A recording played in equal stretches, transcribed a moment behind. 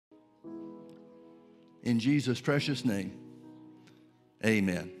In Jesus' precious name,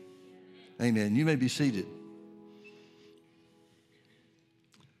 amen. Amen. You may be seated.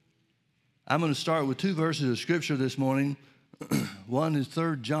 I'm going to start with two verses of Scripture this morning. One is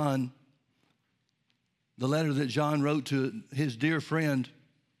 3 John, the letter that John wrote to his dear friend,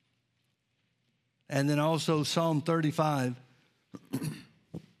 and then also Psalm 35.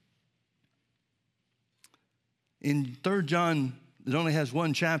 In 3 John, it only has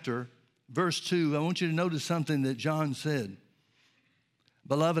one chapter, verse 2, I want you to notice something that John said.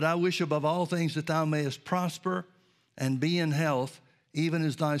 Beloved, I wish above all things that thou mayest prosper and be in health, even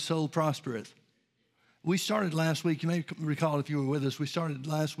as thy soul prospereth. We started last week, you may recall if you were with us, we started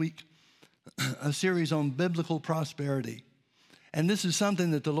last week a series on biblical prosperity. And this is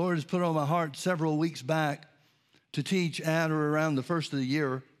something that the Lord has put on my heart several weeks back to teach at or around the first of the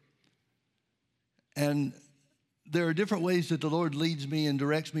year. And there are different ways that the Lord leads me and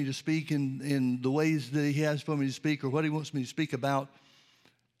directs me to speak in the ways that he has for me to speak or what he wants me to speak about.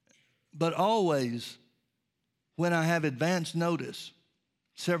 But always, when I have advance notice,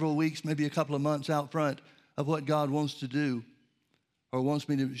 several weeks, maybe a couple of months out front of what God wants to do or wants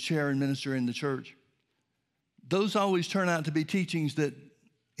me to share and minister in the church, those always turn out to be teachings that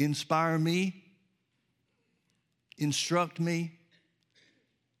inspire me, instruct me,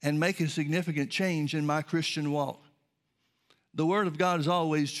 and make a significant change in my Christian walk. The Word of God is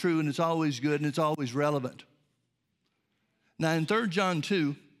always true, and it's always good, and it's always relevant. Now, in 3 John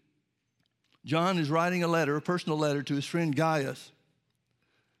 2, John is writing a letter, a personal letter to his friend Gaius.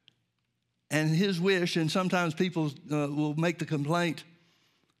 And his wish, and sometimes people will make the complaint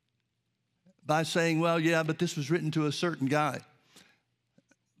by saying, well, yeah, but this was written to a certain guy.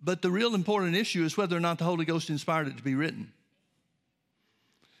 But the real important issue is whether or not the Holy Ghost inspired it to be written.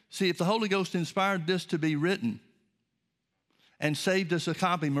 See, if the Holy Ghost inspired this to be written and saved us a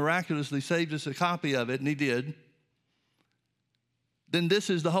copy, miraculously saved us a copy of it, and he did, then this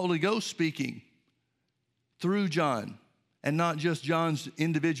is the Holy Ghost speaking through John and not just John's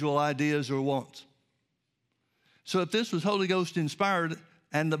individual ideas or wants. So if this was Holy Ghost inspired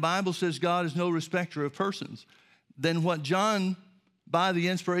and the Bible says God is no respecter of persons, then what John, by the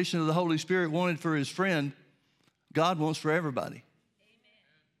inspiration of the Holy Spirit, wanted for his friend, God wants for everybody.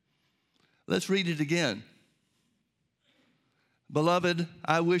 Let's read it again. Beloved,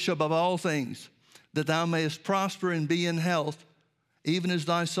 I wish above all things that thou mayest prosper and be in health, even as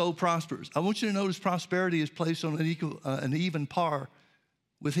thy soul prospers. I want you to notice prosperity is placed on an even par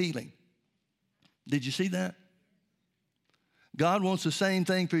with healing. Did you see that? God wants the same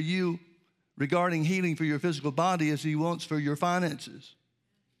thing for you regarding healing for your physical body as he wants for your finances.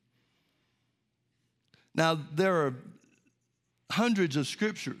 Now, there are hundreds of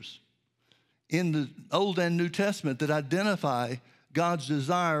scriptures in the Old and New Testament that identify God's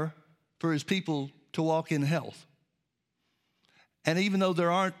desire for his people to walk in health. And even though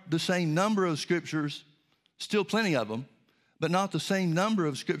there aren't the same number of scriptures, still plenty of them, but not the same number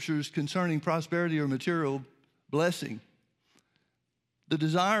of scriptures concerning prosperity or material blessing, the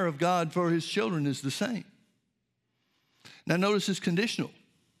desire of God for his children is the same. Now notice it's conditional.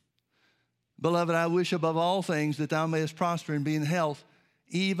 Beloved, I wish above all things that thou mayest prosper and be in health,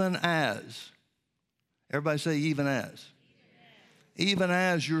 even as. Everybody say, even as. Even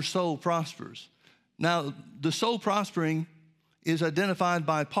as your soul prospers. Now, the soul prospering is identified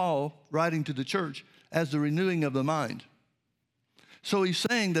by Paul, writing to the church, as the renewing of the mind. So he's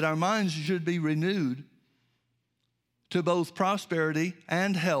saying that our minds should be renewed to both prosperity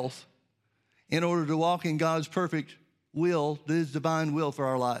and health in order to walk in God's perfect will, his divine will for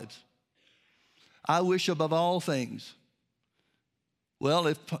our lives. I wish above all things. Well,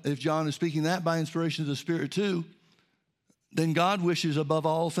 if John is speaking that by inspiration of the Spirit too, then God wishes above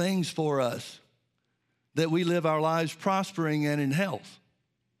all things for us that we live our lives prospering and in health,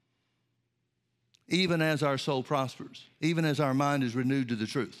 even as our soul prospers, even as our mind is renewed to the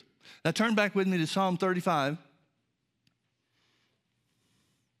truth. Now turn back with me to Psalm 35.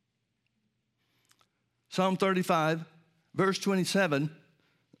 Psalm 35, verse 27,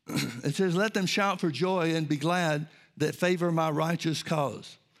 it says, let them shout for joy and be glad that favor my righteous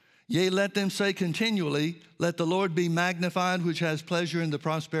cause. Yea, let them say continually, let the Lord be magnified, which has pleasure in the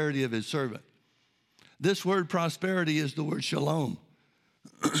prosperity of his servant. This word prosperity is the word shalom,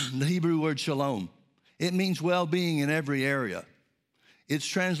 the Hebrew word shalom. It means well-being in every area. It's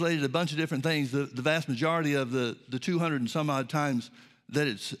translated a bunch of different things. The vast majority of the 200 and some odd times that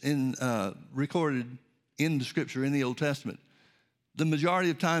it's recorded in the scripture, in the Old Testament, the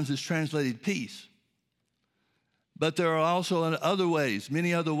majority of times it's translated peace. But there are also other ways,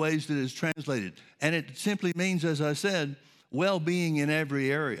 many other ways that it's translated. And it simply means, as I said, well-being in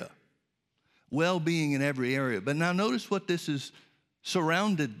every area. well-being in every area. But now notice what this is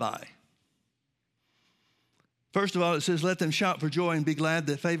surrounded by. First of all, it says, let them shout for joy and be glad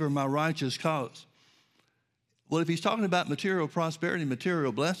that favor my righteous cause. Well, if he's talking about material prosperity,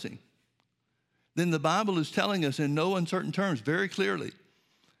 material blessing, then the Bible is telling us in no uncertain terms very clearly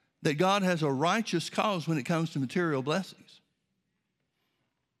that God has a righteous cause when it comes to material blessings.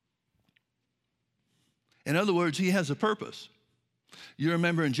 In other words, he has a purpose. You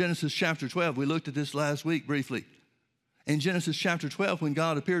remember in Genesis chapter 12, we looked at this last week briefly. In Genesis chapter 12, when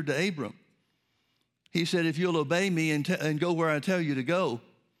God appeared to Abram, he said, if you'll obey me and go where I tell you to go,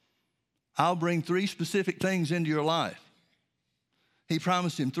 I'll bring 3 specific things into your life. He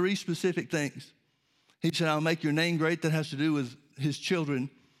promised him 3 specific things. He said, I'll make your name great. That has to do with his children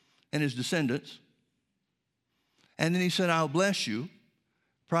and his descendants. And then he said, I'll bless you.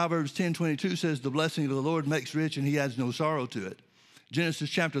 Proverbs 10:22 says, the blessing of the Lord makes rich and he adds no sorrow to it. Genesis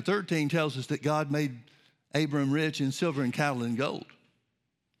chapter 13 tells us that God made Abram rich in silver and cattle and gold.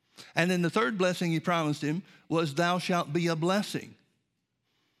 And then the third blessing he promised him was, thou shalt be a blessing.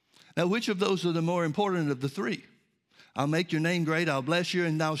 Now, which of those are the more important of the 3? I'll make your name great, I'll bless you,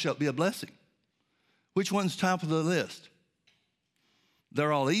 and thou shalt be a blessing. Which one's top of the list?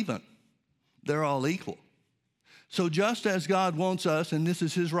 They're all even. They're all equal. So just as God wants us, and this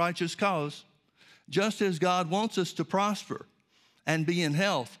is his righteous cause, just as God wants us to prosper and be in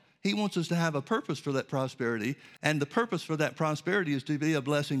health, he wants us to have a purpose for that prosperity, and the purpose for that prosperity is to be a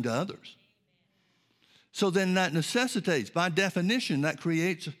blessing to others. So then that necessitates, by definition, that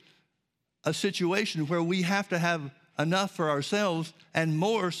creates a situation where we have to have enough for ourselves and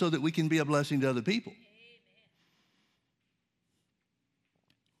more so that we can be a blessing to other people.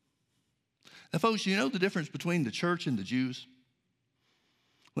 Now, folks, you know the difference between the church and the Jews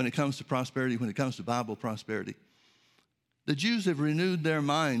when it comes to prosperity, when it comes to Bible prosperity? The Jews have renewed their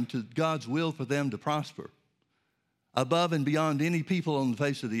mind to God's will for them to prosper above and beyond any people on the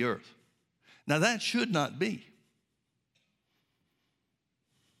face of the earth. Now, that should not be.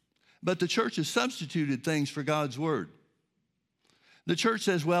 But the church has substituted things for God's word. The church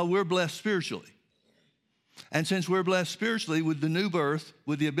says, well, we're blessed spiritually. And since we're blessed spiritually with the new birth,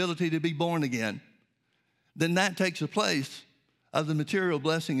 with the ability to be born again, then that takes the place of the material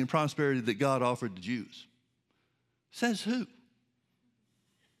blessing and prosperity that God offered the Jews. Says who?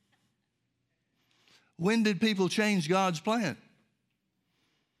 When did people change God's plan?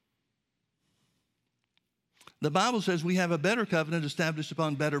 The Bible says we have a better covenant established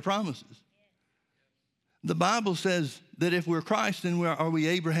upon better promises. The Bible says that if we're Christ, then are we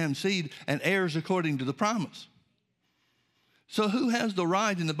Abraham's seed and heirs according to the promise. So who has the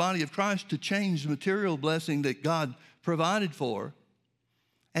right in the body of Christ to change the material blessing that God provided for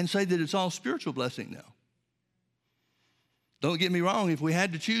and say that it's all spiritual blessing now? Don't get me wrong, if we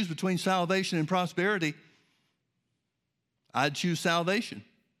had to choose between salvation and prosperity, I'd choose salvation.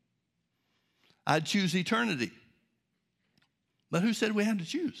 I'd choose eternity. But who said we had to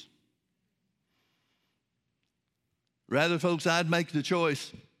choose? Rather, folks, I'd make the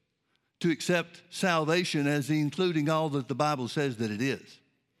choice to accept salvation as including all that the Bible says that it is.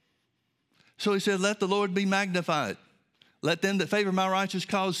 So he said, let the Lord be magnified. Let them that favor my righteous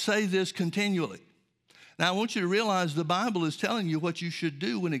cause say this continually. Now, I want you to realize the Bible is telling you what you should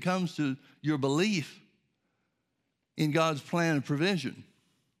do when it comes to your belief in God's plan and provision.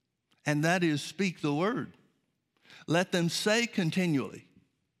 And that is speak the word. Let them say continually.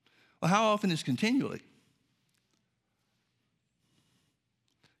 Well, how often is continually?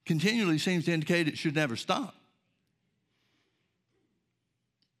 Continually seems to indicate it should never stop.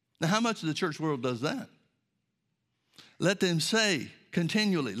 Now, how much of the church world does that? Let them say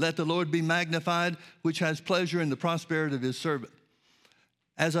continually, let the Lord be magnified, which has pleasure in the prosperity of his servant.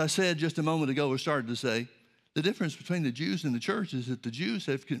 As I said just a moment ago, or started to say, the difference between the Jews and the church is that the Jews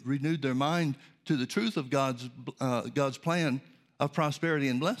have renewed their mind to the truth of God's plan of prosperity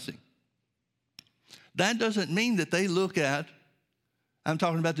and blessing. That doesn't mean that they look at, I'm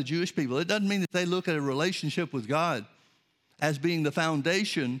talking about the Jewish people, it doesn't mean that they look at a relationship with God as being the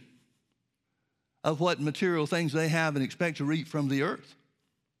foundation of what material things they have and expect to reap from the earth.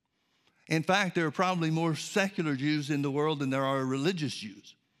 In fact, there are probably more secular Jews in the world than there are religious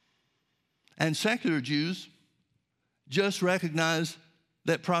Jews. And secular Jews just recognize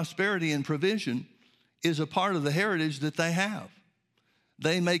that prosperity and provision is a part of the heritage that they have.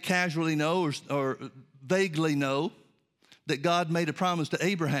 They may casually know or vaguely know that God made a promise to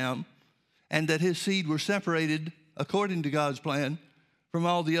Abraham and that his seed were separated according to God's plan from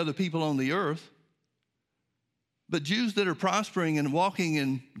all the other people on the earth. But Jews that are prospering and walking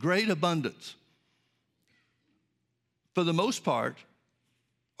in great abundance, for the most part,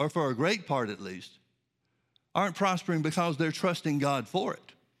 or for a great part at least, aren't prospering because they're trusting God for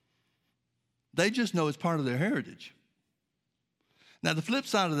it. They just know it's part of their heritage. Now, the flip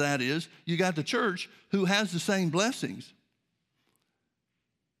side of that is you got the church who has the same blessings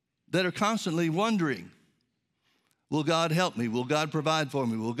that are constantly wondering, will God help me? Will God provide for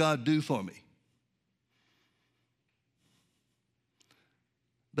me? Will God do for me?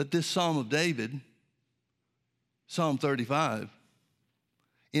 But this Psalm of David, Psalm 35,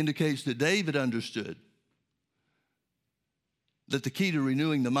 indicates that David understood that the key to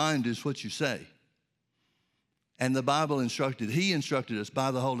renewing the mind is what you say. And the Bible he instructed us by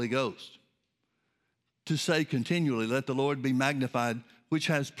the Holy Ghost to say continually, let the Lord be magnified, which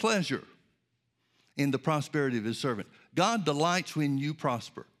has pleasure in the prosperity of his servant. God delights when you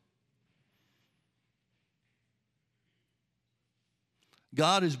prosper.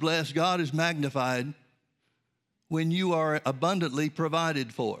 God is blessed, God is magnified when you are abundantly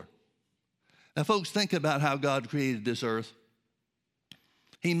provided for. Now, folks, think about how God created this earth.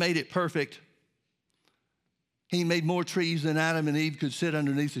 He made it perfect. He made more trees than Adam and Eve could sit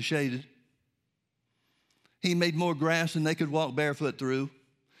underneath the shade. He made more grass than they could walk barefoot through.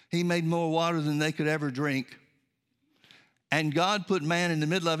 He made more water than they could ever drink. And God put man in the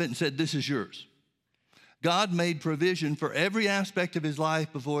middle of it and said, this is yours. God made provision for every aspect of his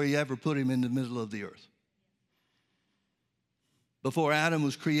life before he ever put him in the middle of the earth. Before Adam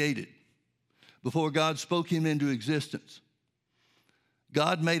was created, before God spoke him into existence,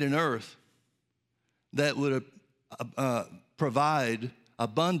 God made an earth that would provide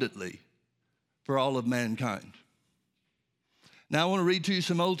abundantly for all of mankind. Now, I want to read to you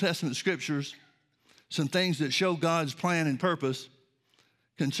some Old Testament scriptures, some things that show God's plan and purpose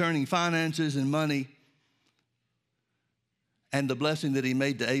concerning finances and money and the blessing that he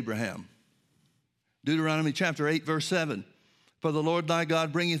made to Abraham. Deuteronomy chapter 8, verse 7. For the Lord thy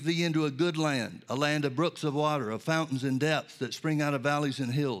God bringeth thee into a good land, a land of brooks of water, of fountains and depths that spring out of valleys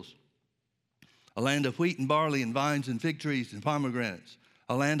and hills, a land of wheat and barley and vines and fig trees and pomegranates,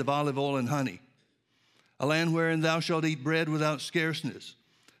 a land of olive oil and honey, a land wherein thou shalt eat bread without scarceness.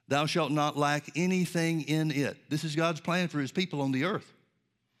 Thou shalt not lack anything in it. This is God's plan for his people on the earth.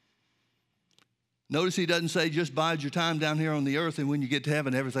 Notice he doesn't say just bide your time down here on the earth and when you get to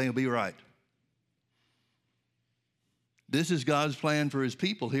heaven, everything will be right. This is God's plan for his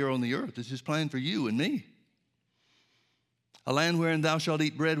people here on the earth. This is his plan for you and me. A land wherein thou shalt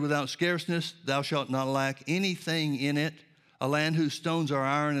eat bread without scarceness, thou shalt not lack anything in it. A land whose stones are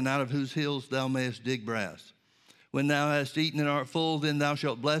iron, and out of whose hills thou mayest dig brass. When thou hast eaten and art full, then thou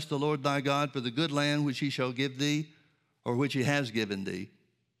shalt bless the Lord thy God for the good land which he shall give thee, or which he has given thee.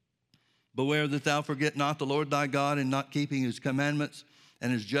 Beware that thou forget not the Lord thy God in not keeping his commandments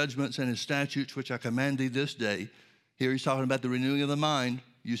and his judgments and his statutes, which I command thee this day. Here he's talking about the renewing of the mind,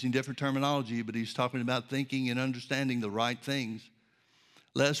 using different terminology, but he's talking about thinking and understanding the right things.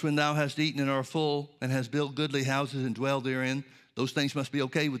 Lest when thou hast eaten and art full, and hast built goodly houses and dwell therein, those things must be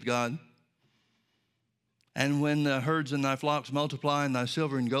okay with God. And when the herds and thy flocks multiply, and thy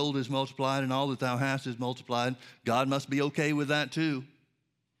silver and gold is multiplied, and all that thou hast is multiplied, God must be okay with that too.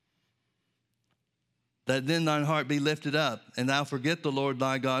 That then thine heart be lifted up, and thou forget the Lord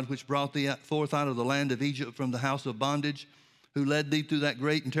thy God, which brought thee forth out of the land of Egypt from the house of bondage, who led thee through that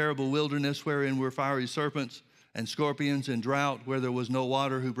great and terrible wilderness, wherein were fiery serpents and scorpions and drought, where there was no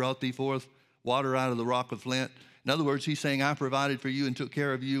water, who brought thee forth water out of the rock of flint. In other words, he's saying, I provided for you and took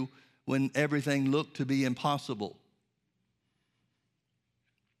care of you when everything looked to be impossible.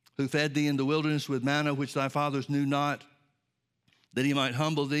 Who fed thee in the wilderness with manna, which thy fathers knew not, that he might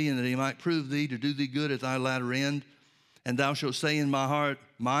humble thee, and that he might prove thee to do thee good at thy latter end. And thou shalt say in my heart,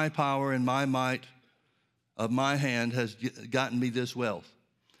 my power and my might of my hand has gotten me this wealth.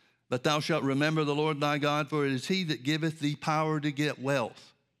 But thou shalt remember the Lord thy God, for it is he that giveth thee power to get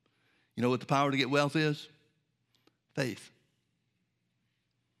wealth. You know what the power to get wealth is? Faith.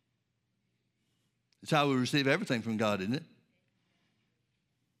 It's how we receive everything from God, isn't it?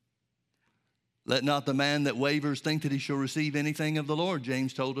 Let not the man that wavers think that he shall receive anything of the Lord,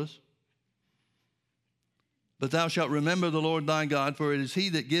 James told us. But thou shalt remember the Lord thy God, for it is he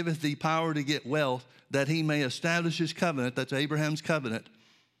that giveth thee power to get wealth, that he may establish his covenant, that's Abraham's covenant,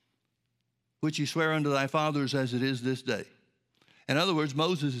 which he sware unto thy fathers as it is this day. In other words,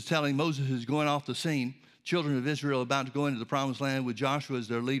 Moses is going off the scene, children of Israel about to go into the promised land with Joshua as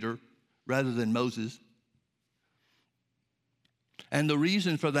their leader rather than Moses. And the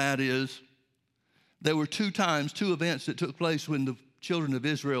reason for that is there were two events that took place when the children of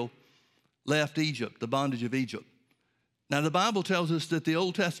Israel left Egypt, the bondage of Egypt. Now, the Bible tells us that the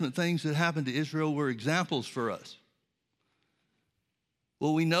Old Testament things that happened to Israel were examples for us.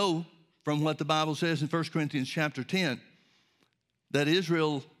 Well, we know from what the Bible says in 1 Corinthians chapter 10 that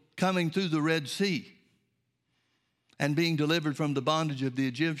Israel coming through the Red Sea and being delivered from the bondage of the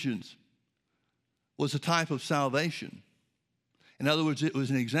Egyptians was a type of salvation. In other words, it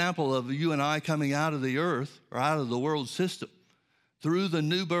was an example of you and I coming out of the earth or out of the world system through the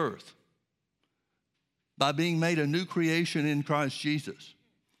new birth by being made a new creation in Christ Jesus.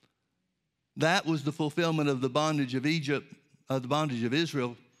 That was the fulfillment of the bondage of Egypt, of the bondage of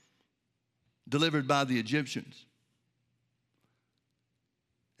Israel, delivered by the Egyptians.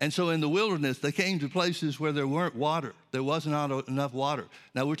 And so in the wilderness, they came to places where there weren't water. There wasn't enough water.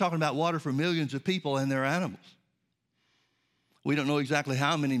 Now, we're talking about water for millions of people and their animals. We don't know exactly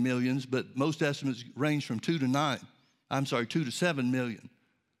how many millions, but most estimates range from 2 to 7 million.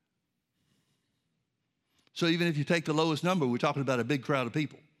 So even if you take the lowest number, we're talking about a big crowd of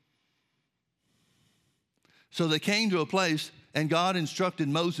people. So they came to a place, and God instructed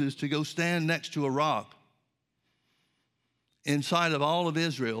Moses to go stand next to a rock in sight of all of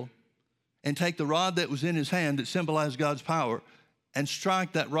Israel and take the rod that was in his hand that symbolized God's power and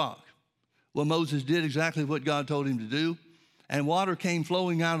strike that rock. Well, Moses did exactly what God told him to do, and water came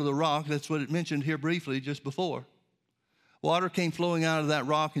flowing out of the rock. That's what it mentioned here briefly just before. Water came flowing out of that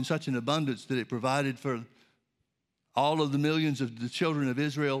rock in such an abundance that it provided for all of the millions of the children of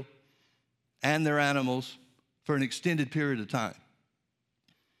Israel and their animals for an extended period of time.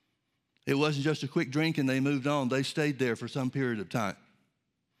 It wasn't just a quick drink and they moved on. They stayed there for some period of time.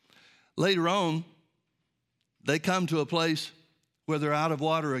 Later on, they come to a place where they're out of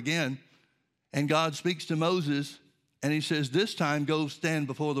water again, and God speaks to Moses, and he says, this time go stand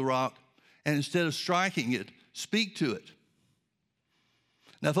before the rock, and instead of striking it, speak to it.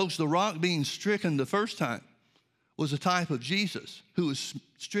 Now, folks, the rock being stricken the first time was a type of Jesus, who was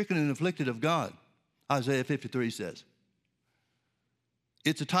stricken and afflicted of God, Isaiah 53 says.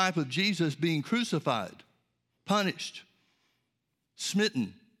 It's a type of Jesus being crucified, punished,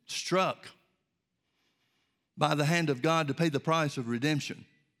 smitten, struck by the hand of God to pay the price of redemption.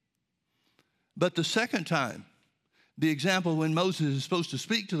 But the second time, the example when Moses is supposed to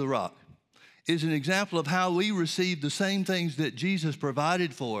speak to the rock, is an example of how we receive the same things that Jesus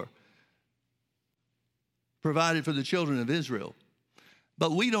provided for the children of Israel.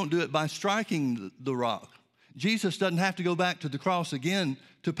 But we don't do it by striking the rock. Jesus doesn't have to go back to the cross again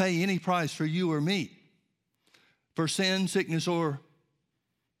to pay any price for you or me, for sin, sickness, or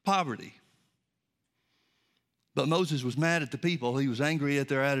poverty. But Moses was mad at the people. He was angry at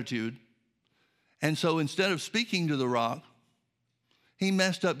their attitude. And so instead of speaking to the rock, he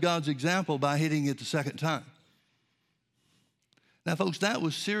messed up God's example by hitting it the second time. Now, folks, that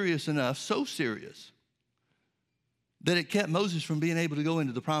was serious enough, so serious, that it kept Moses from being able to go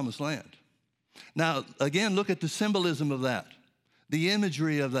into the promised land. Now, again, look at the symbolism of that, the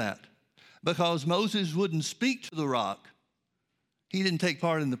imagery of that. Because Moses wouldn't speak to the rock, he didn't take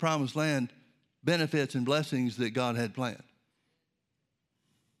part in the promised land benefits and blessings that God had planned.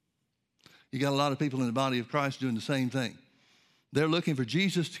 You got a lot of people in the body of Christ doing the same thing. They're looking for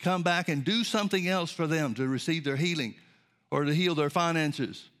Jesus to come back and do something else for them, to receive their healing, or to heal their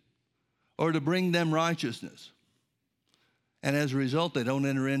finances, or to bring them righteousness. And as a result, they don't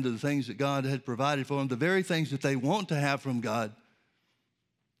enter into the things that God had provided for them, the very things that they want to have from God.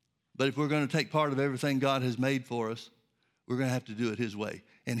 But if we're going to take part of everything God has made for us, we're going to have to do it His way.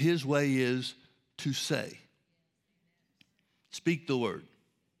 And His way is to say. Speak the word.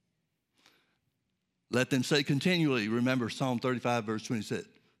 Let them say continually. Remember, Psalm 35, verse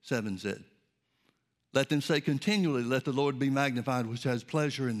 27 said, let them say continually, let the Lord be magnified, which has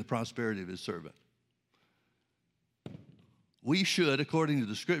pleasure in the prosperity of His servant. We should, according to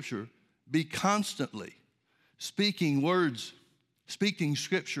the Scripture, be constantly speaking words, speaking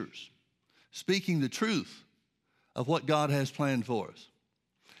scriptures, speaking the truth of what God has planned for us.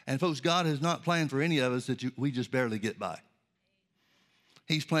 And folks, God has not planned for any of us that we just barely get by.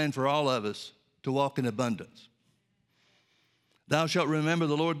 He's planned for all of us to walk in abundance. Thou shalt remember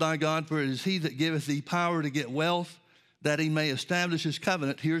the Lord thy God, for it is He that giveth thee power to get wealth, that He may establish His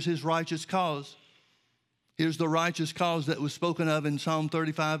covenant. Here's His righteous cause. Here's the righteous cause that was spoken of in Psalm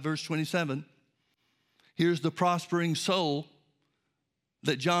 35, verse 27. Here's the prospering soul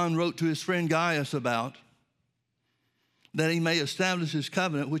that John wrote to his friend Gaius about, that He may establish His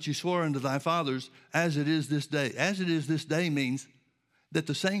covenant, which He swore unto thy fathers, as it is this day. As it is this day means that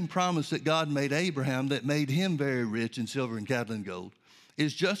the same promise that God made Abraham, that made him very rich in silver and cattle and gold,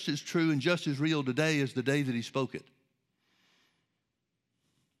 is just as true and just as real today as the day that He spoke it.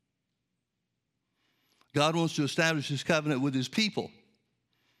 God wants to establish His covenant with His people,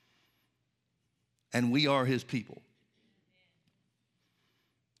 and we are His people.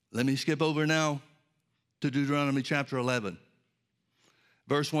 Let me skip over now to Deuteronomy chapter 11.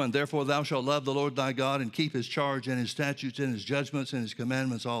 Verse 1, therefore thou shalt love the Lord thy God and keep his charge and his statutes and his judgments and his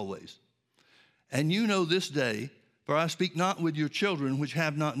commandments always. And you know this day, for I speak not with your children which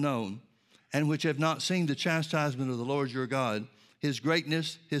have not known, and which have not seen the chastisement of the Lord your God, his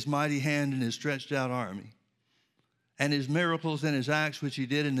greatness, his mighty hand, and his stretched out army, and his miracles and his acts which he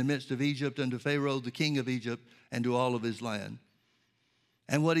did in the midst of Egypt unto Pharaoh the king of Egypt and to all of his land.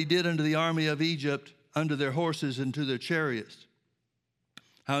 And what he did unto the army of Egypt, unto their horses and to their chariots,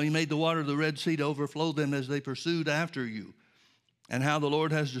 how he made the water of the Red Sea to overflow them as they pursued after you, and how the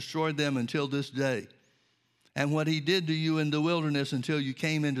Lord has destroyed them until this day. And what he did to you in the wilderness until you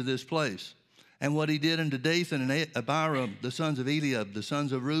came into this place. And what he did unto Dathan and Abiram, the sons of Eliab, the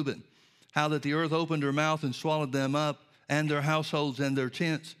sons of Reuben, how that the earth opened her mouth and swallowed them up, and their households and their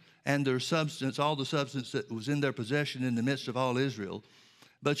tents and their substance, all the substance that was in their possession in the midst of all Israel.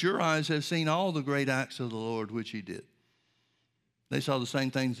 But your eyes have seen all the great acts of the Lord which he did. They saw the same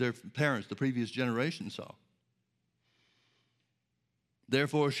things their parents, the previous generation, saw.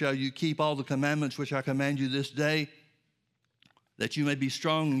 Therefore shall you keep all the commandments which I command you this day, that you may be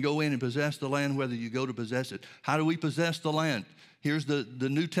strong and go in and possess the land, whether you go to possess it. How do we possess the land? Here's the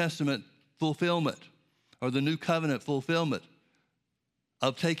New Testament fulfillment, or the New Covenant fulfillment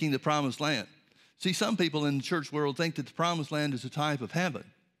of taking the promised land. See, some people in the church world think that the promised land is a type of heaven,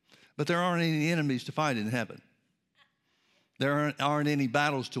 but there aren't any enemies to fight in heaven. There aren't any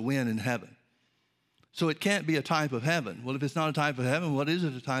battles to win in heaven. So it can't be a type of heaven. Well, if it's not a type of heaven, what is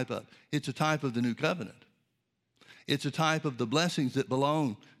it a type of? It's a type of the New Covenant. It's a type of the blessings that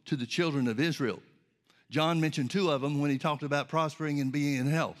belong to the children of Israel. John mentioned two of them when he talked about prospering and being in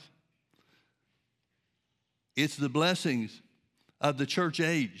health. It's the blessings of the church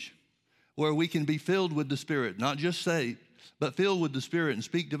age where we can be filled with the Spirit, not just saved, but filled with the Spirit and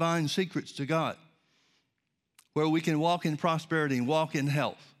speak divine secrets to God, where we can walk in prosperity and walk in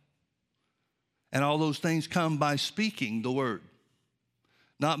health. And all those things come by speaking the word,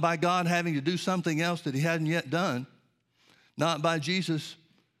 not by God having to do something else that he hadn't yet done, not by Jesus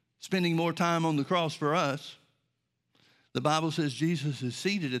spending more time on the cross for us. The Bible says Jesus is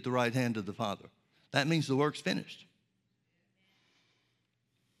seated at the right hand of the Father. That means the work's finished.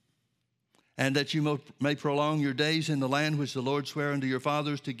 And that you may prolong your days in the land which the Lord sware unto your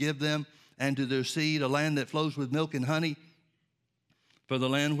fathers to give them and to their seed, a land that flows with milk and honey. For the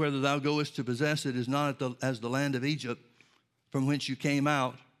land whither thou goest to possess it is not as the land of Egypt, from whence you came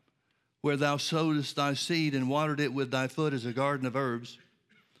out, where thou sowedest thy seed and watered it with thy foot as a garden of herbs.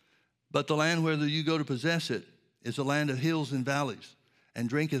 But the land whither you go to possess it is a land of hills and valleys, and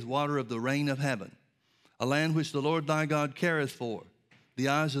drinketh water of the rain of heaven, a land which the Lord thy God careth for. The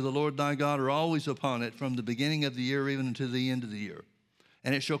eyes of the Lord thy God are always upon it, from the beginning of the year even unto the end of the year.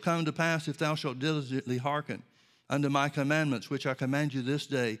 And it shall come to pass, if thou shalt diligently hearken unto my commandments, which I command you this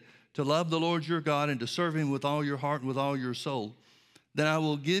day, to love the Lord your God and to serve him with all your heart and with all your soul, then I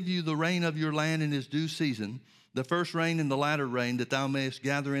will give you the rain of your land in his due season, the first rain and the latter rain, that thou mayest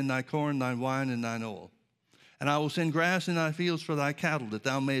gather in thy corn, thine wine, and thine oil. And I will send grass in thy fields for thy cattle, that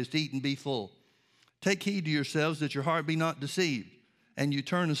thou mayest eat and be full. Take heed to yourselves that your heart be not deceived, and you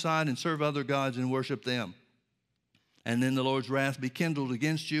turn aside and serve other gods and worship them. And then the Lord's wrath be kindled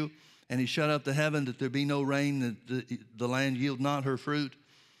against you, and he shut up the heaven that there be no rain, that the land yield not her fruit,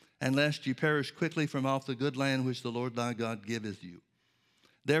 and lest you perish quickly from off the good land which the Lord thy God giveth you.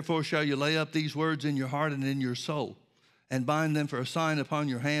 Therefore shall you lay up these words in your heart and in your soul, and bind them for a sign upon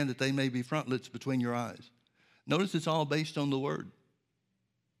your hand, that they may be frontlets between your eyes. Notice it's all based on the word.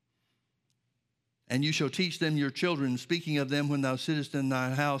 And you shall teach them your children, speaking of them when thou sittest in thy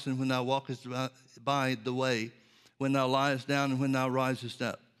house, and when thou walkest by the way, when thou liest down, and when thou risest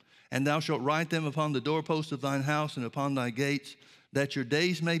up. And thou shalt write them upon the doorposts of thine house and upon thy gates, that your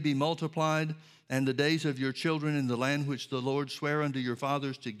days may be multiplied, and the days of your children in the land which the Lord sware unto your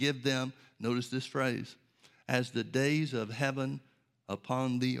fathers to give them, notice this phrase, as the days of heaven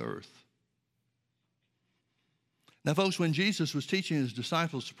upon the earth. Now, folks, when Jesus was teaching his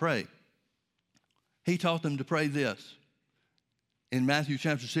disciples to pray, he taught them to pray this. In Matthew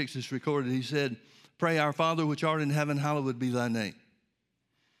chapter 6, it's recorded, he said, "Pray, our Father which art in heaven, hallowed be thy name.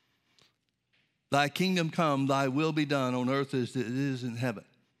 Thy kingdom come, thy will be done on earth as it is in heaven."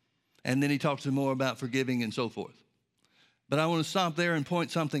 And then he talks some more about forgiving and so forth. But I want to stop there and point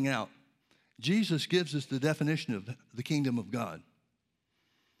something out. Jesus gives us the definition of the kingdom of God.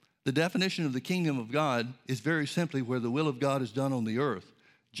 The definition of the kingdom of God is very simply where the will of God is done on the earth,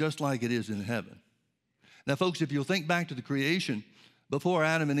 just like it is in heaven. Now, folks, if you'll think back to the creation, before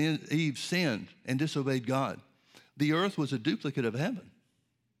Adam and Eve sinned and disobeyed God, the earth was a duplicate of heaven.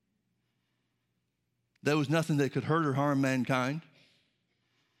 There was nothing that could hurt or harm mankind.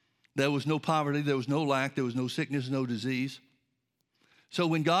 There was no poverty, there was no lack, there was no sickness, no disease. So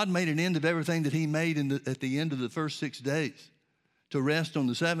when God made an end of everything that he made at the end of the first 6 days to rest on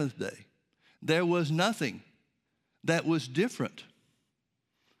the seventh day, there was nothing that was different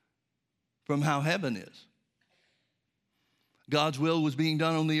from how heaven is. God's will was being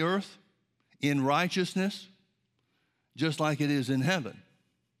done on the earth in righteousness, just like it is in heaven.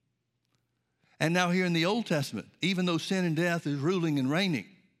 And now here in the Old Testament, even though sin and death is ruling and reigning,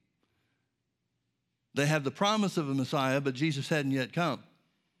 they have the promise of a Messiah, but Jesus hadn't yet come.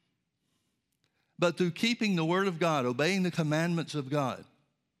 But through keeping the word of God, obeying the commandments of God,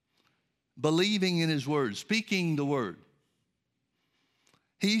 believing in his word, speaking the word,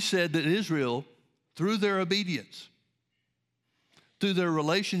 he said that Israel, through their obedience, through their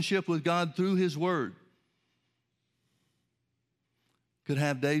relationship with God through his word, could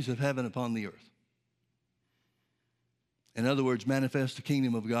have days of heaven upon the earth. In other words, manifest the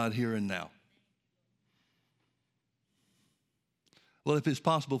kingdom of God here and now. Well, if it's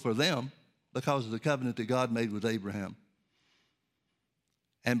possible for them, because of the covenant that God made with Abraham,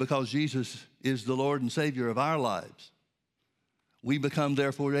 and because Jesus is the Lord and Savior of our lives, we become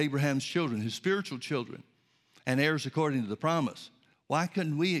therefore Abraham's children, his spiritual children, and heirs according to the promise. Why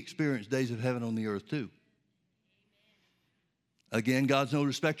couldn't we experience days of heaven on the earth too? Again, God's no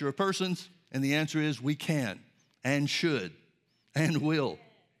respecter of persons, and the answer is we can and should and will.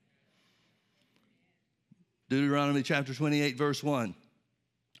 Deuteronomy chapter 28, verse 1.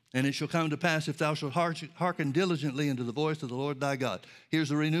 And it shall come to pass, if thou shalt hearken diligently unto the voice of the Lord thy God. Here's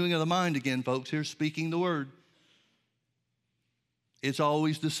the renewing of the mind again, folks. Here's speaking the word. It's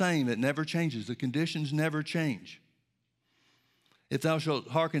always the same. It never changes. The conditions never change. If thou shalt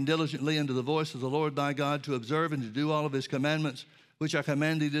hearken diligently unto the voice of the Lord thy God, to observe and to do all of his commandments, which I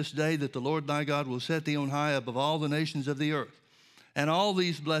command thee this day, that the Lord thy God will set thee on high above all the nations of the earth. And all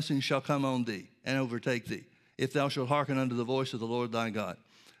these blessings shall come on thee and overtake thee, if thou shalt hearken unto the voice of the Lord thy God.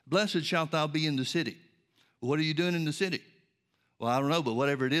 Blessed shalt thou be in the city. What are you doing in the city? Well, I don't know, but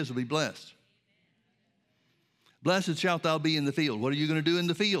whatever it is will be blessed. Blessed shalt thou be in the field. What are you going to do in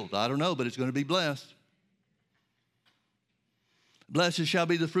the field? I don't know, but it's going to be blessed. Blessed shall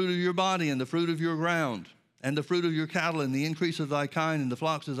be the fruit of your body and the fruit of your ground and the fruit of your cattle and the increase of thy kind and the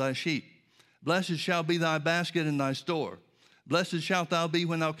flocks of thy sheep. Blessed shall be thy basket and thy store. Blessed shalt thou be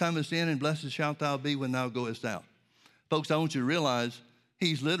when thou comest in, and blessed shalt thou be when thou goest out. Folks, I want you to realize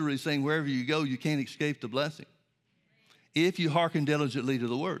he's literally saying wherever you go, you can't escape the blessing. If you hearken diligently to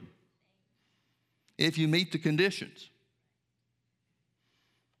the word. If you meet the conditions.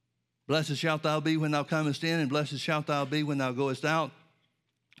 Blessed shalt thou be when thou comest in, and blessed shalt thou be when thou goest out.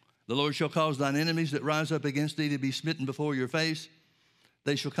 The Lord shall cause thine enemies that rise up against thee to be smitten before your face.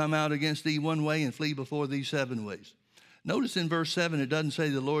 They shall come out against thee one way and flee before thee 7 ways. Notice in verse 7, it doesn't say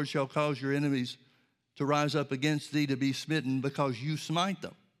the Lord shall cause your enemies to rise up against thee to be smitten because you smite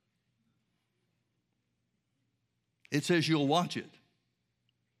them. It says you'll watch it.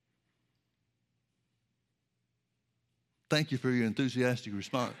 Thank you for your enthusiastic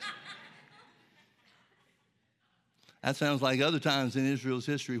response. That sounds like other times in Israel's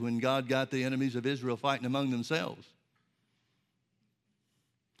history when God got the enemies of Israel fighting among themselves.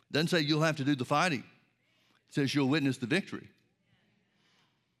 It doesn't say you'll have to do the fighting. It says you'll witness the victory.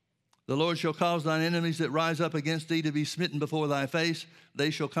 The Lord shall cause thine enemies that rise up against thee to be smitten before thy face.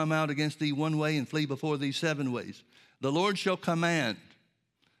 They shall come out against thee one way and flee before thee 7 ways. The Lord shall command.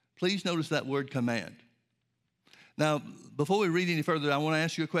 Please notice that word command. Now, before we read any further, I want to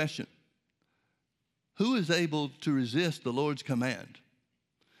ask you a question. Who is able to resist the Lord's command?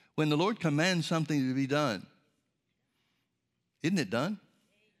 When the Lord commands something to be done, isn't it done?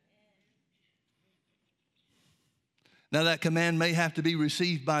 Now, that command may have to be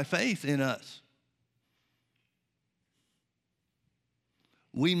received by faith in us.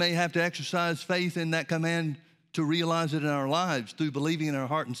 We may have to exercise faith in that command to realize it in our lives through believing in our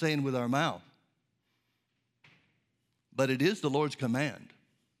heart and saying with our mouth. But it is the Lord's command.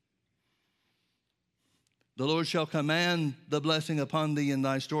 The Lord shall command the blessing upon thee in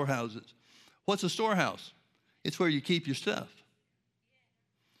thy storehouses. What's a storehouse? It's where you keep your stuff.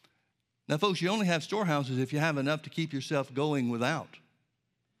 Now, folks, you only have storehouses if you have enough to keep yourself going without.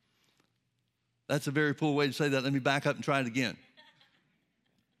 That's a very poor way to say that. Let me back up and try it again.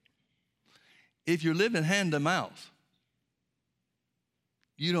 If you're living hand to mouth,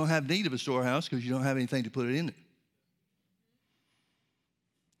 you don't have need of a storehouse because you don't have anything to put it in it.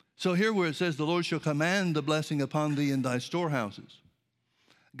 So here where it says, the Lord shall command the blessing upon thee in thy storehouses,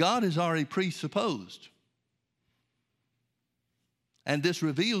 God has already presupposed. And this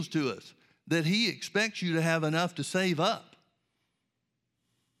reveals to us that he expects you to have enough to save up,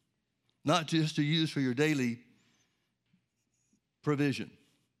 not just to use for your daily provision.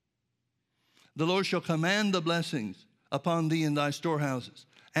 The Lord shall command the blessings upon thee in thy storehouses,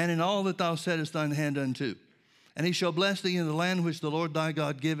 and in all that thou settest thine hand unto. And he shall bless thee in the land which the Lord thy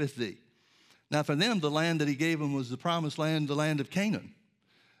God giveth thee. Now for them, the land that he gave them was the promised land, the land of Canaan.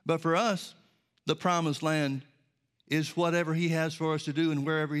 But for us, the promised land is whatever he has for us to do and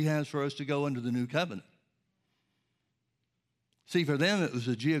wherever he has for us to go under the new covenant. See, for them, it was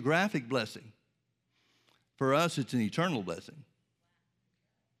a geographic blessing. For us, it's an eternal blessing.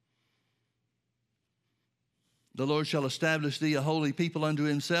 The Lord shall establish thee a holy people unto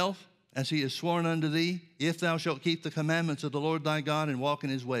himself, as he has sworn unto thee, if thou shalt keep the commandments of the Lord thy God and walk in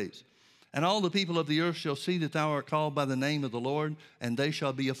his ways. And all the people of the earth shall see that thou art called by the name of the Lord, and they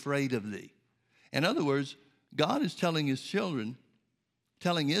shall be afraid of thee. In other words, God is telling his children,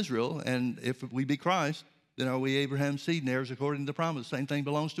 telling Israel, and if we be Christ, then are we Abraham's seed and heirs according to the promise. Same thing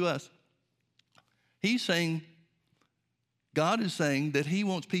belongs to us. He's saying, God is saying that he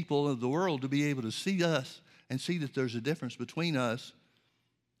wants people of the world to be able to see us and see that there's a difference between us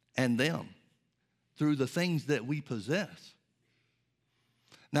and them through the things that we possess.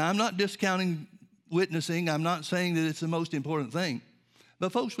 Now, I'm not discounting witnessing. I'm not saying that it's the most important thing.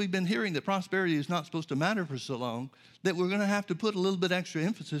 But folks, we've been hearing that prosperity is not supposed to matter for so long that we're going to have to put a little bit extra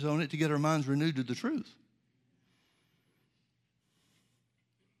emphasis on it to get our minds renewed to the truth.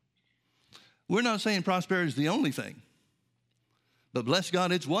 We're not saying prosperity is the only thing. But bless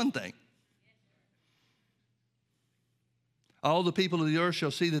God, it's one thing. All the people of the earth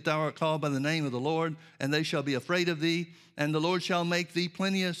shall see that thou art called by the name of the Lord, and they shall be afraid of thee, and the Lord shall make thee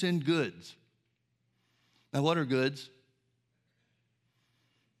plenteous in goods. Now, what are goods?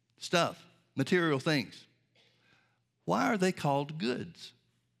 Stuff, material things. Why are they called goods?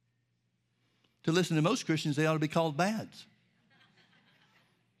 To listen to most Christians, they ought to be called bads.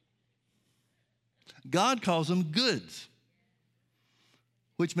 God calls them goods,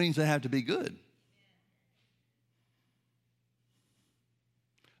 which means they have to be good.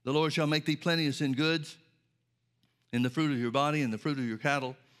 The Lord shall make thee plenteous in goods, in the fruit of your body, in the fruit of your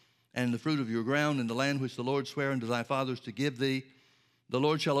cattle, and in the fruit of your ground, in the land which the Lord sware unto thy fathers to give thee. The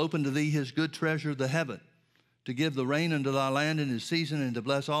Lord shall open to thee his good treasure, the heaven, to give the rain unto thy land in his season, and to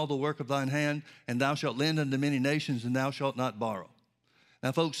bless all the work of thine hand. And thou shalt lend unto many nations, and thou shalt not borrow.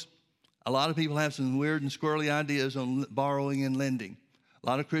 Now, folks, a lot of people have some weird and squirrely ideas on borrowing and lending. A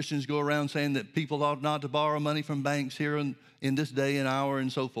lot of Christians go around saying that people ought not to borrow money from banks here in this day and hour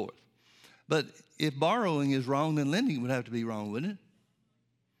and so forth. But if borrowing is wrong, then lending would have to be wrong, wouldn't it?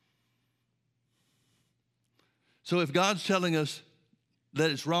 So if God's telling us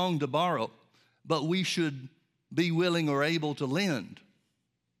that it's wrong to borrow, but we should be willing or able to lend,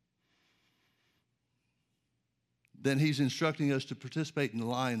 then he's instructing us to participate in the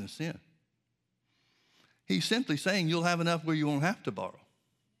lie and the sin. He's simply saying you'll have enough where you won't have to borrow.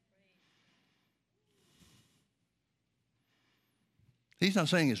 He's not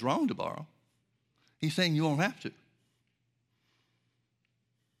saying it's wrong to borrow. He's saying you won't have to.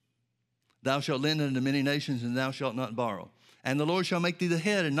 Thou shalt lend unto many nations, and thou shalt not borrow. And the Lord shall make thee the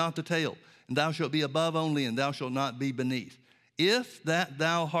head and not the tail, and thou shalt be above only, and thou shalt not be beneath. If that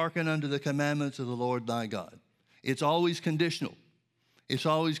thou hearken unto the commandments of the Lord thy God. It's always conditional. It's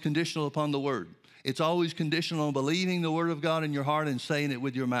always conditional upon the word. It's always conditional on believing the word of God in your heart and saying it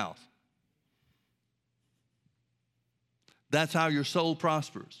with your mouth. That's how your soul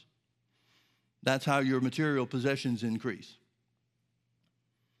prospers. That's how your material possessions increase.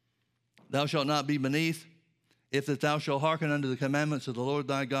 Thou shalt not be beneath, if that thou shalt hearken unto the commandments of the Lord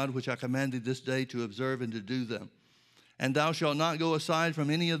thy God, which I command thee this day to observe and to do them. And thou shalt not go aside from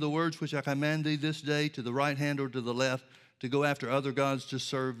any of the words which I command thee this day to the right hand or to the left, to go after other gods to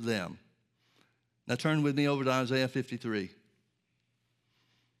serve them. Now turn with me over to Isaiah 53.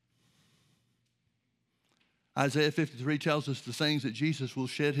 Isaiah 53 tells us the things that Jesus will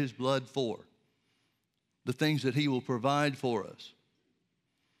shed his blood for, the things that he will provide for us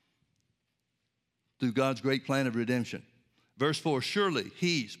through God's great plan of redemption. Verse 4, surely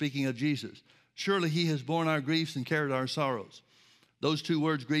he, speaking of Jesus, surely he has borne our griefs and carried our sorrows. Those two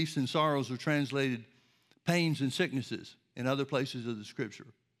words, griefs and sorrows, are translated pains and sicknesses in other places of the scripture.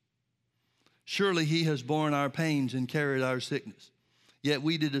 Surely he has borne our pains and carried our sickness. Yet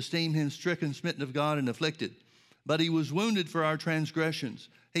we did esteem him stricken, smitten of God, and afflicted. But he was wounded for our transgressions.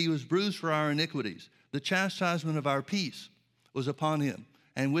 He was bruised for our iniquities. The chastisement of our peace was upon him,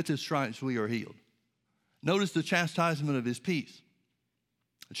 and with his stripes we are healed. Notice the chastisement of his peace.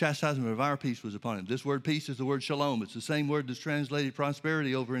 The chastisement of our peace was upon him. This word peace is the word shalom. It's the same word that's translated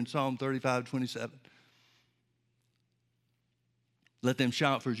prosperity over in Psalm 35:27. Let them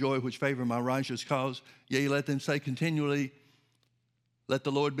shout for joy which favor my righteous cause. Yea, let them say continually, let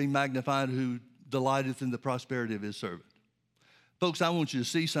the Lord be magnified who delighteth in the prosperity of his servant. Folks, I want you to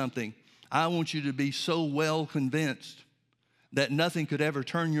see something. I want you to be so well convinced that nothing could ever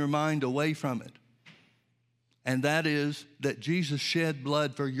turn your mind away from it. And that is that Jesus shed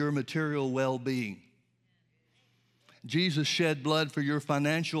blood for your material well-being. Jesus shed blood for your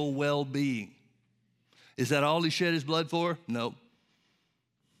financial well-being. Is that all he shed his blood for? No.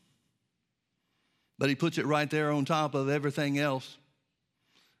 But he puts it right there on top of everything else.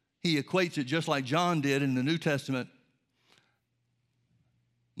 He equates it just like John did in the New Testament.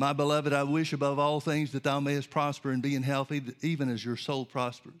 My beloved, I wish above all things that thou mayest prosper and be in health, even as your soul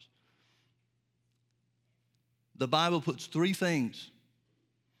prospers. The Bible puts three things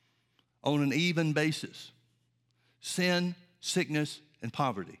on an even basis: sin, sickness, and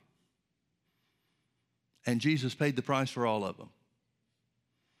poverty. And Jesus paid the price for all of them.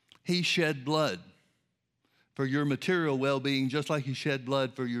 He shed blood for your material well-being, just like he shed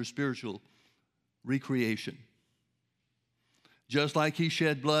blood for your spiritual recreation. Just like he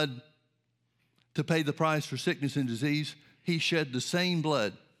shed blood to pay the price for sickness and disease, he shed the same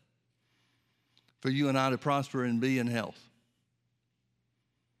blood for you and I to prosper and be in health.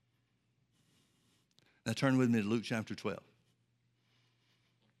 Now turn with me to Luke chapter 12.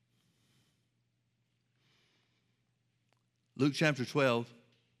 Luke chapter 12,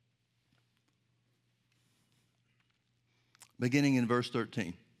 beginning in verse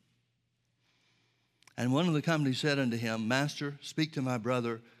 13. And one of the company said unto him, Master, speak to my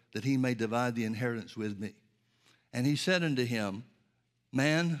brother that he may divide the inheritance with me. And he said unto him,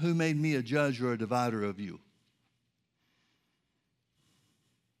 Man, who made me a judge or a divider of you?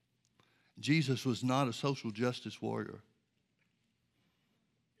 Jesus was not a social justice warrior.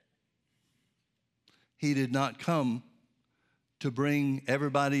 He did not come to bring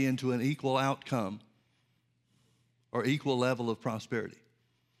everybody into an equal outcome or equal level of prosperity.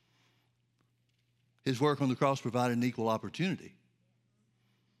 His work on the cross provided an equal opportunity.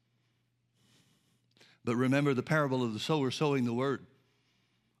 But remember the parable of the sower sowing the word.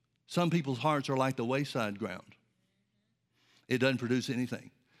 Some people's hearts are like the wayside ground. It doesn't produce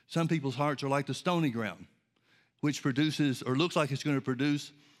anything. Some people's hearts are like the stony ground, which produces or looks like it's going to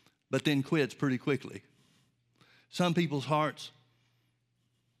produce, but then quits pretty quickly. Some people's hearts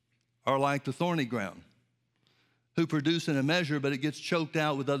are like the thorny ground, who produce in a measure, but it gets choked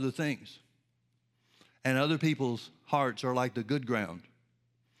out with other things. And other people's hearts are like the good ground,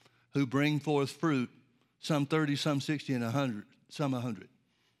 who bring forth fruit, some 30, some 60, and 100, some 100.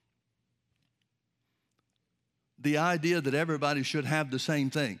 The idea that everybody should have the same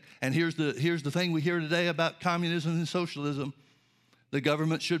thing. And here's the thing we hear today about communism and socialism. The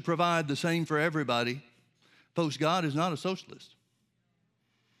government should provide the same for everybody. Folks, God is not a socialist.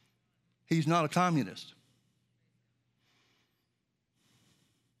 He's not a communist.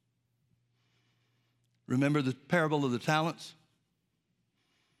 Remember the parable of the talents?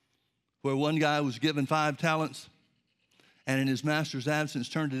 Where one guy was given 5 talents and in his master's absence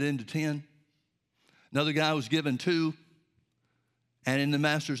turned it into 10. Another guy was given 2 and in the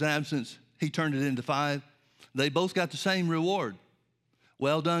master's absence he turned it into 5. They both got the same reward.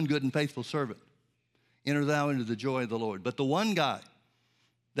 Well done, good and faithful servant. Enter thou into the joy of the Lord. But the one guy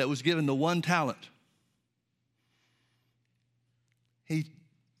that was given the 1 talent, he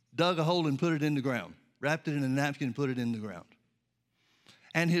dug a hole and put it in the ground, wrapped it in a napkin and put it in the ground.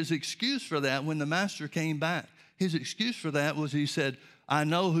 And his excuse for that, when the master came back, his excuse for that was he said, I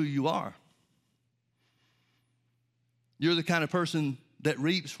know who you are. You're the kind of person that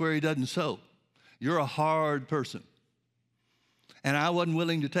reaps where he doesn't sow. You're a hard person. And I wasn't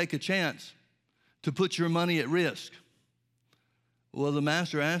willing to take a chance to put your money at risk. Well, the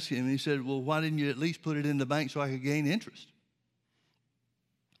master asked him, and he said, well, why didn't you at least put it in the bank so I could gain interest?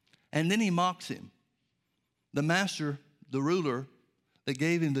 And then he mocks him. The master, the ruler that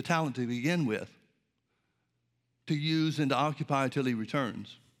gave him the talent to begin with, to use and to occupy till he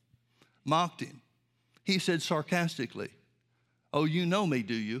returns, mocked him. He said sarcastically, oh, you know me,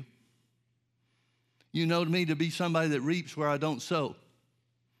 do you? You know me to be somebody that reaps where I don't sow.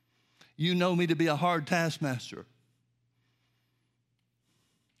 You know me to be a hard taskmaster.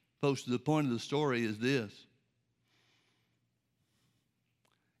 Folks, the point of the story is this.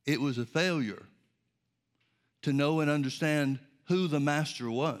 It was a failure to know and understand who the master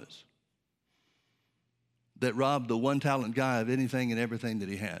was that robbed the 1 talent guy of anything and everything that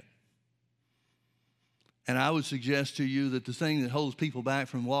he had. And I would suggest to you that the thing that holds people back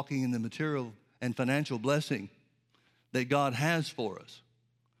from walking in the material and financial blessing that God has for us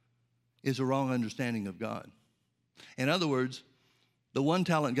is a wrong understanding of God. In other words, the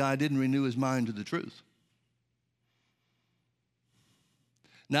one-talent guy didn't renew his mind to the truth.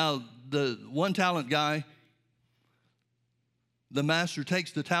 Now, the one-talent guy, the master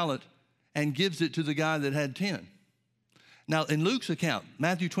takes the talent and gives it to the guy that had 10. Now, in Luke's account,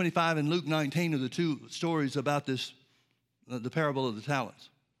 Matthew 25 and Luke 19 are the two stories about this, the parable of the talents.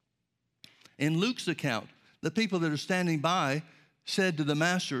 In Luke's account, the people that are standing by said to the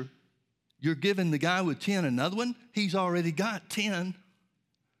master, "You're giving the guy with 10 another one? He's already got 10.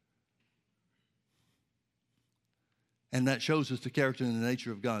 And that shows us the character and the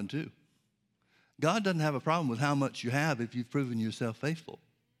nature of God too. God doesn't have a problem with how much you have if you've proven yourself faithful.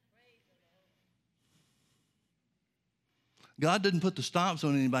 God didn't put the stops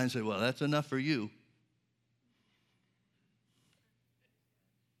on anybody and say, well, that's enough for you.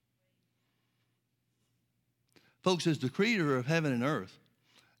 Folks, as the creator of heaven and earth,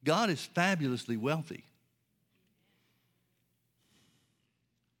 God is fabulously wealthy.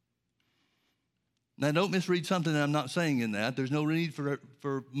 Now, don't misread something that I'm not saying in that. There's no need for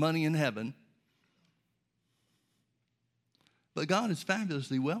money in heaven. But God is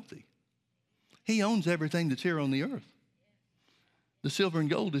fabulously wealthy. He owns everything that's here on the earth. The silver and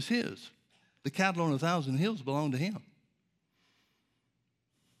gold is his. The cattle on 1,000 hills belong to him.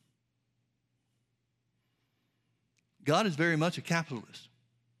 God is very much a capitalist,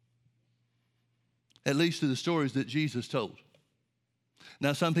 at least to the stories that Jesus told.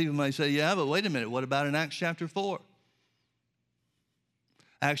 Now, some people may say, yeah, but wait a minute, what about in Acts chapter 4?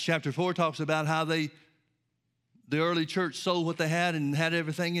 Acts chapter 4 talks about how the early church sold what they had and had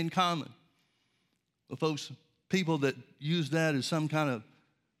everything in common. Well, folks, people that use that as some kind of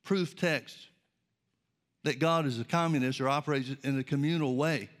proof text that God is a communist or operates in a communal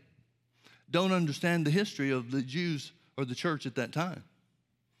way don't understand the history of the Jews or the church at that time.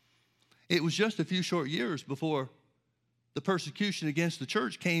 It was just a few short years before the persecution against the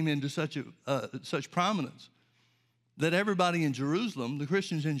church came into such prominence that everybody in Jerusalem, the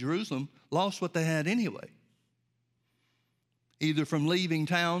Christians in Jerusalem, lost what they had anyway, either from leaving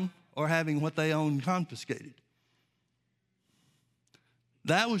town or having what they owned confiscated.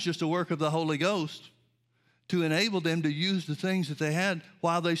 That was just a work of the Holy Ghost to enable them to use the things that they had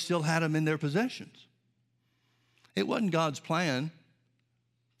while they still had them in their possessions. It wasn't God's plan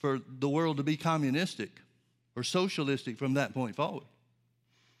for the world to be communistic or socialistic from that point forward.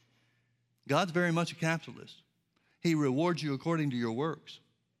 God's very much a capitalist. He rewards you according to your works.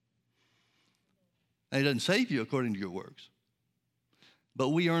 And he doesn't save you according to your works. But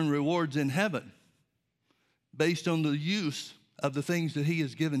we earn rewards in heaven based on the use of the things that he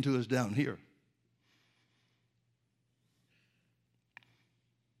has given to us down here.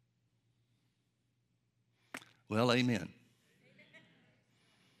 Well, amen.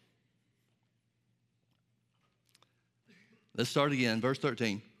 Let's start again, verse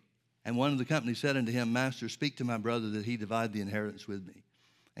 13. And one of the company said unto him, Master, speak to my brother that he divide the inheritance with me.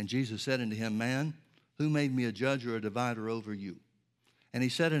 And Jesus said unto him, Man, who made me a judge or a divider over you? And he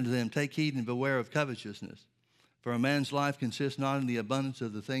said unto them, Take heed and beware of covetousness, for a man's life consists not in the abundance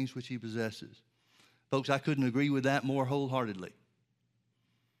of the things which he possesses. Folks, I couldn't agree with that more wholeheartedly.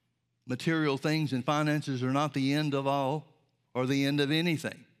 Material things and finances are not the end of all or the end of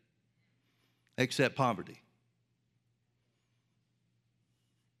anything except poverty.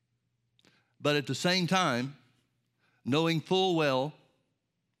 But at the same time, knowing full well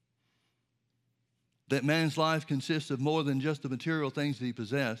that man's life consists of more than just the material things that he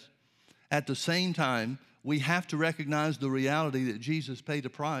possesses, at the same time, we have to recognize the reality that Jesus paid a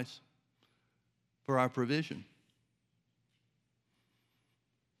price for our provision.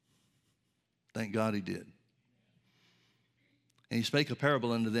 Thank God he did. And he spake a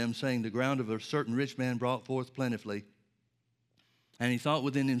parable unto them, saying, The ground of a certain rich man brought forth plentifully. And he thought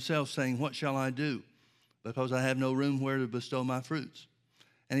within himself, saying, What shall I do? Because I have no room where to bestow my fruits.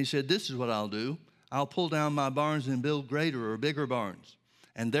 And he said, This is what I'll do. I'll pull down my barns and build greater or bigger barns.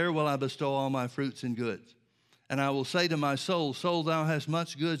 And there will I bestow all my fruits and goods. And I will say to my soul, Soul, thou hast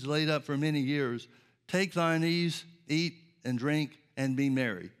much goods laid up for many years. Take thine ease, eat and drink, and be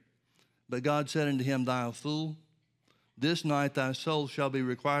merry. But God said unto him, Thou fool, this night thy soul shall be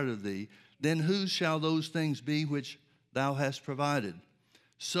required of thee. Then whose shall those things be which thou hast provided?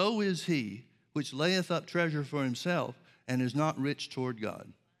 So is he which layeth up treasure for himself and is not rich toward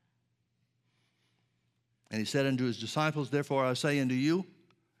God. And he said unto his disciples, Therefore I say unto you,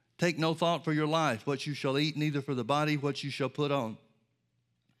 take no thought for your life, what you shall eat, neither for the body, what you shall put on.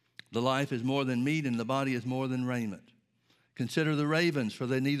 The life is more than meat, and the body is more than raiment. Consider the ravens, for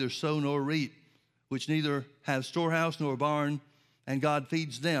they neither sow nor reap, which neither have storehouse nor barn, and God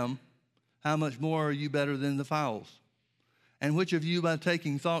feeds them. How much more are you better than the fowls? And which of you by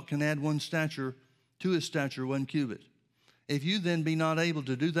taking thought can add one stature to his stature 1 cubit? If you then be not able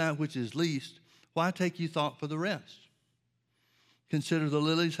to do that which is least, why take you thought for the rest? Consider the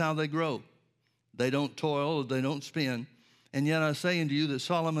lilies, how they grow. They don't toil, they don't spin. And yet I say unto you that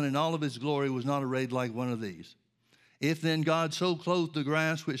Solomon in all of his glory was not arrayed like one of these. If then God so clothed the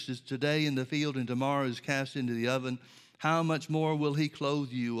grass which is today in the field and tomorrow is cast into the oven, how much more will he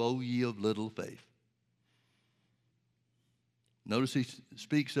clothe you, O ye of little faith? Notice he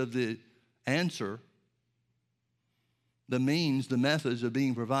speaks of the answer, the means, the methods of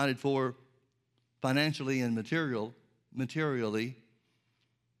being provided for financially and materially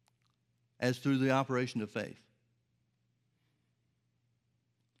as through the operation of faith.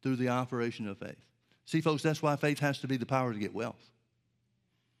 Through the operation of faith. See, folks, that's why faith has to be the power to get wealth.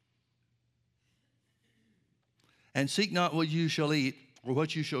 And seek not what you shall eat or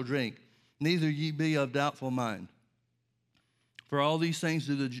what you shall drink, neither ye be of doubtful mind. For all these things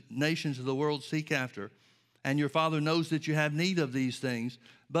do the nations of the world seek after, and your Father knows that you have need of these things,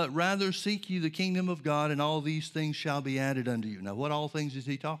 but rather seek ye the kingdom of God, and all these things shall be added unto you. Now, what all things is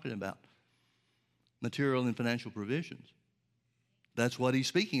he talking about? Material and financial provisions. That's what he's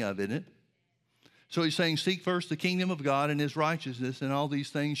speaking of, isn't it? So he's saying, seek first the kingdom of God and his righteousness, and all these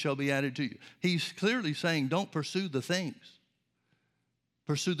things shall be added to you. He's clearly saying, don't pursue the things.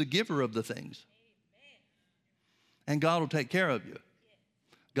 Pursue the giver of the things. And God will take care of you.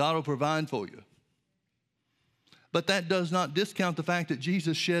 God will provide for you. But that does not discount the fact that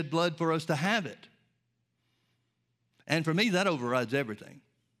Jesus shed blood for us to have it. And for me, that overrides everything.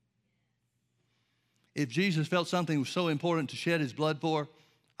 If Jesus felt something was so important to shed his blood for,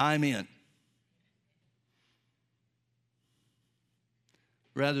 I'm in.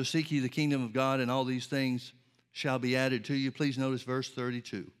 Rather seek ye the kingdom of God, and all these things shall be added to you. Please notice verse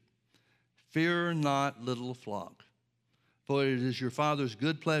 32. Fear not, little flock, for it is your Father's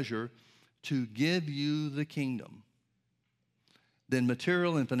good pleasure to give you the kingdom. Then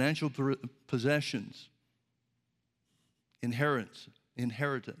material and financial possessions, inheritance,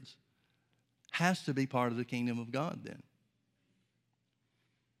 has to be part of the kingdom of God then.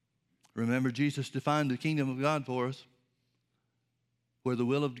 Remember, Jesus defined the kingdom of God for us, where the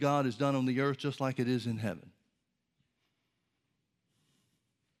will of God is done on the earth just like it is in heaven.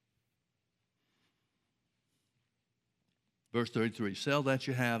 Verse 33, sell that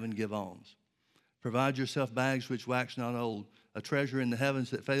you have and give alms. Provide yourself bags which wax not old, a treasure in the heavens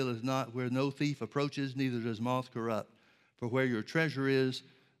that faileth not, where no thief approaches, neither does moth corrupt. For where your treasure is,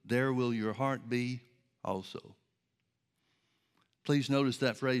 there will your heart be also. Please notice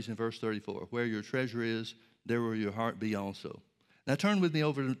that phrase in verse 34. Where your treasure is, there will your heart be also. Now turn with me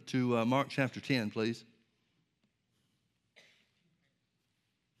over to Mark chapter 10, please.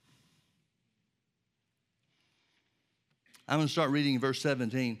 I'm going to start reading in verse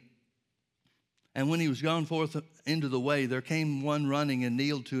 17. And when he was gone forth into the way, there came one running and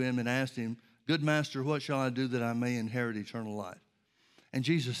kneeled to him and asked him, Good master, what shall I do that I may inherit eternal life? And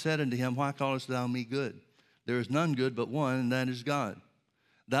Jesus said unto him, Why callest thou me good? There is none good but one, and that is God.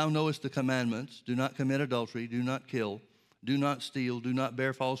 Thou knowest the commandments. Do not commit adultery. Do not kill. Do not steal. Do not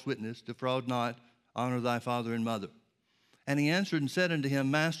bear false witness. Defraud not. Honor thy father and mother. And he answered and said unto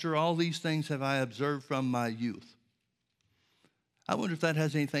him, Master, all these things have I observed from my youth. I wonder if that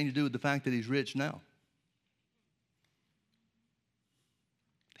has anything to do with the fact that he's rich now.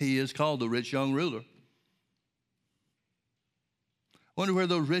 He is called the rich young ruler. I wonder where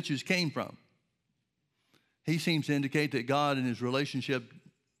those riches came from. He seems to indicate that God and his relationship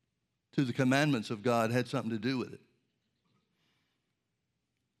to the commandments of God had something to do with it.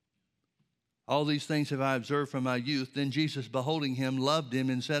 All these things have I observed from my youth. Then Jesus, beholding him, loved him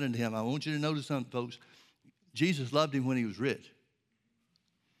and said unto him, I want you to notice something, folks. Jesus loved him when he was rich.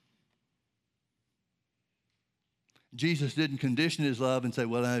 Jesus didn't condition his love and say,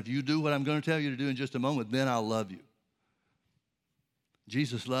 well, if you do what I'm going to tell you to do in just a moment, then I'll love you.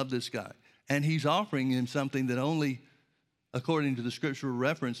 Jesus loved this guy. And he's offering him something that only, according to the scriptural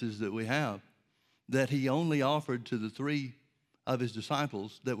references that we have, that he only offered to the three of his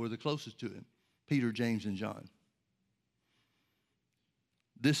disciples that were the closest to him, Peter, James, and John.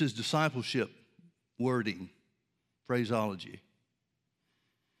 This is discipleship wording, phraseology.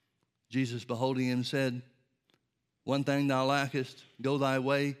 Jesus, beholding him, said, One thing thou lackest, go thy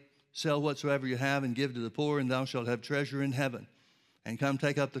way, sell whatsoever you have and give to the poor, and thou shalt have treasure in heaven. And come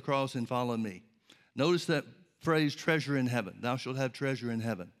take up the cross and follow me. Notice that phrase, treasure in heaven. Thou shalt have treasure in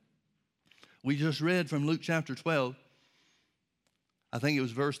heaven. We just read from Luke chapter 12, I think it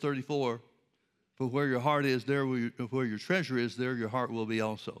was verse 34, for where your heart is, there where your treasure is, there your heart will be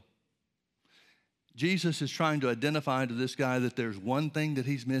also. Jesus is trying to identify to this guy that there's one thing that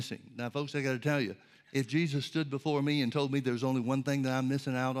he's missing. Now, folks, I got to tell you, if Jesus stood before me and told me there's only one thing that I'm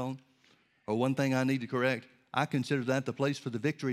missing out on or one thing I need to correct, I consider that the place for the victory.